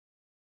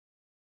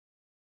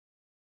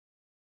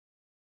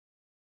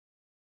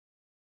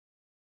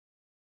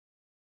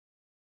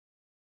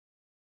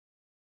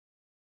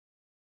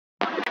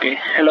Okay,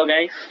 hello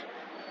guys.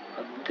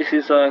 This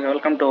is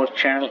welcome to our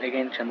channel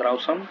again,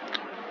 ChandraAwesome.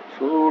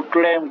 So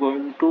today I'm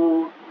going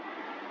to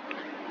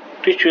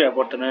teach you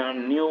about the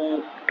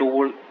new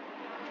tool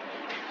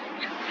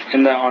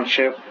in the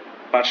Onshape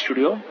Part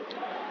Studio.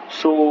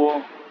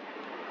 So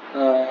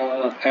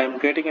I'm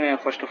getting in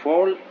first of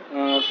all.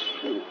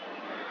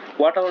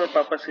 What our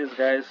purpose is,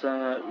 guys?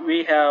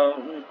 We have,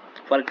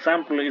 for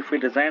example, if we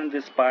design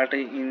this part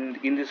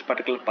in this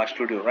particular Part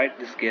Studio, right?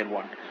 This gear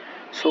one.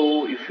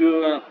 So if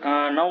you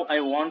now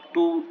I want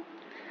to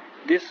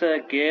this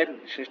gear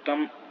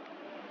system,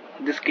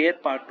 this gear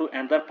part to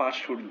another part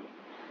studio.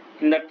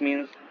 And that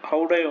means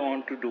how do I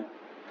want to do?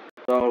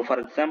 So for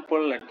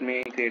example, let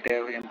me create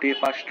a empty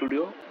part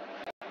studio.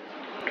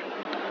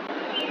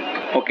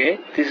 Okay,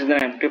 this is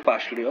an empty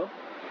part studio.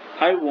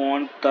 I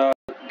want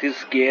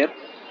this gear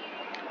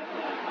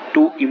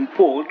to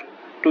import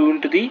to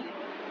into the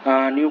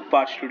new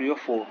part studio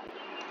 4.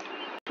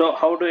 So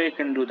how do I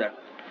can do that?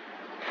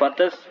 For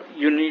this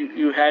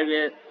you have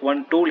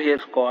one tool here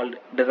called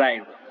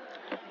Derived.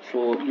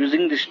 So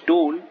using this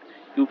tool,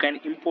 you can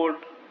import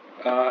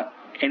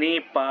any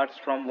parts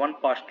from one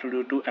part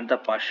studio to another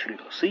part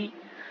studio. See,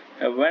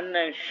 when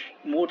I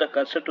move the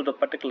cursor to the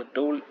particular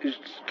tool, it's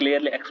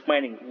clearly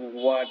explaining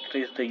what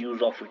is the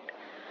use of it.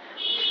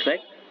 Right?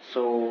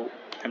 So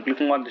I'm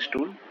clicking on this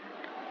tool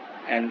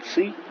and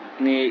see,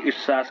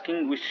 it's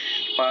asking which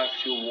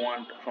parts you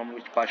want from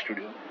which part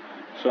studio.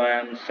 So I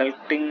am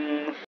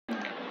selecting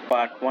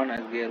part 1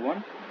 as gear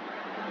 1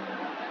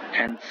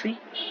 and see,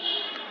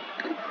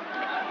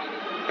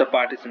 the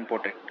part is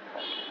imported.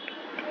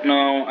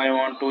 Now I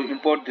want to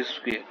import this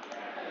gear.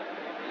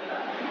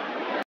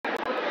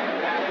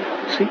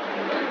 See,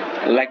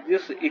 like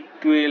this it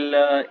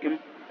will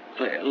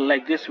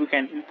like this we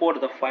can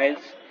import the files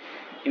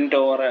into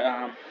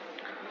our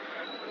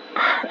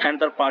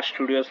another part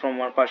studios from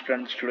one part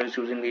studios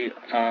using the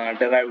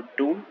derived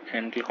tool,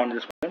 and click on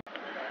this button.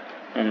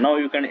 And now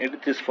you can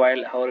edit this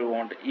file however you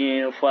want.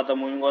 For the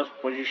moving of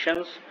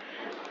positions,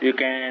 you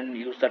can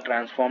use the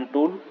transform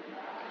tool.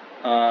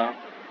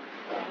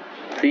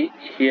 See,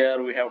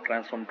 here we have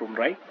transform tool,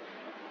 right?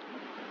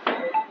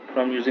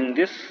 From using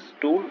this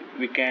tool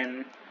we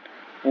can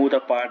move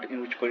the part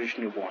in which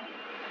position you want.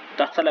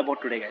 That's all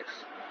about today, guys.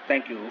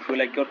 Thank you. If you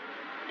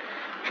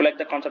like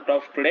the concept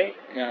of today,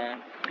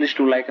 please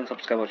do like and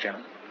subscribe our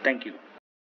channel. Thank you.